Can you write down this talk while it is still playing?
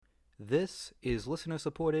This is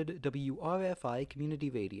listener-supported WRFI Community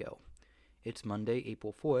Radio. It's Monday,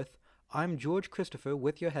 April 4th. I'm George Christopher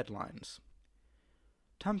with your headlines.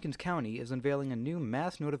 Tompkins County is unveiling a new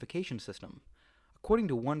mass notification system. According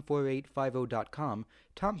to 14850.com,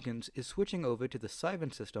 Tompkins is switching over to the Siren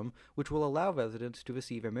system, which will allow residents to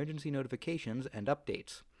receive emergency notifications and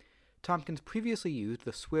updates. Tompkins previously used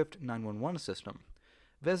the Swift 911 system.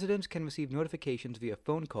 Residents can receive notifications via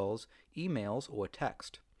phone calls, emails, or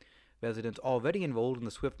text. Residents already enrolled in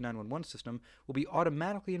the Swift 911 system will be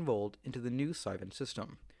automatically enrolled into the new Siren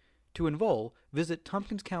system. To enroll, visit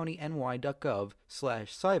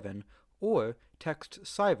tompkinscountyny.gov/Siren or text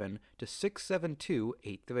Siren to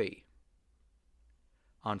 67283.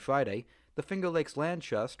 On Friday, the Finger Lakes Land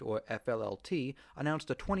Trust, or FLLT, announced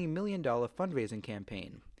a $20 million fundraising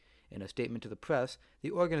campaign. In a statement to the press,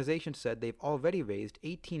 the organization said they've already raised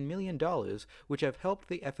 $18 million, which have helped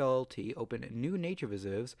the FLLT open new nature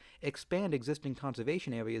reserves, expand existing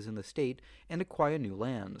conservation areas in the state, and acquire new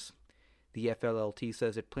lands. The FLLT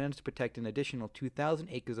says it plans to protect an additional 2,000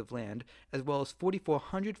 acres of land, as well as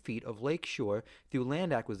 4,400 feet of lake shore through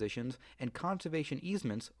land acquisitions and conservation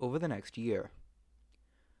easements over the next year.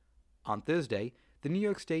 On Thursday, the New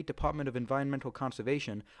York State Department of Environmental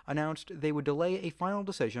Conservation announced they would delay a final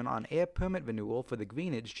decision on air permit renewal for the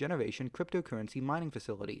Greenidge Generation cryptocurrency mining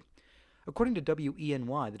facility. According to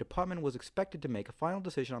WENY, the department was expected to make a final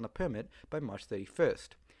decision on the permit by March 31st.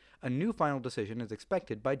 A new final decision is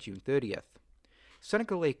expected by June 30th.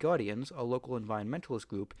 Seneca Lake Guardians, a local environmentalist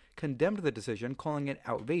group, condemned the decision, calling it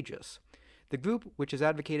outrageous. The group, which has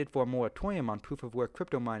advocated for a moratorium on proof-of-work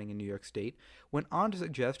crypto mining in New York State, went on to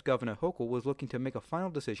suggest Governor Hochul was looking to make a final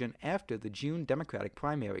decision after the June Democratic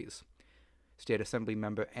primaries. State Assembly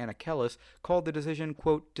member Anna Kellis called the decision,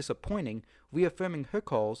 quote, disappointing, reaffirming her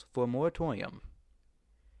calls for a moratorium.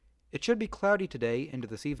 It should be cloudy today into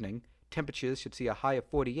this evening. Temperatures should see a high of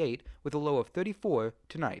 48 with a low of 34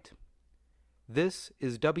 tonight. This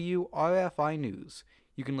is WRFI News.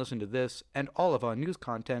 You can listen to this and all of our news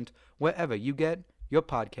content wherever you get your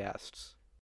podcasts.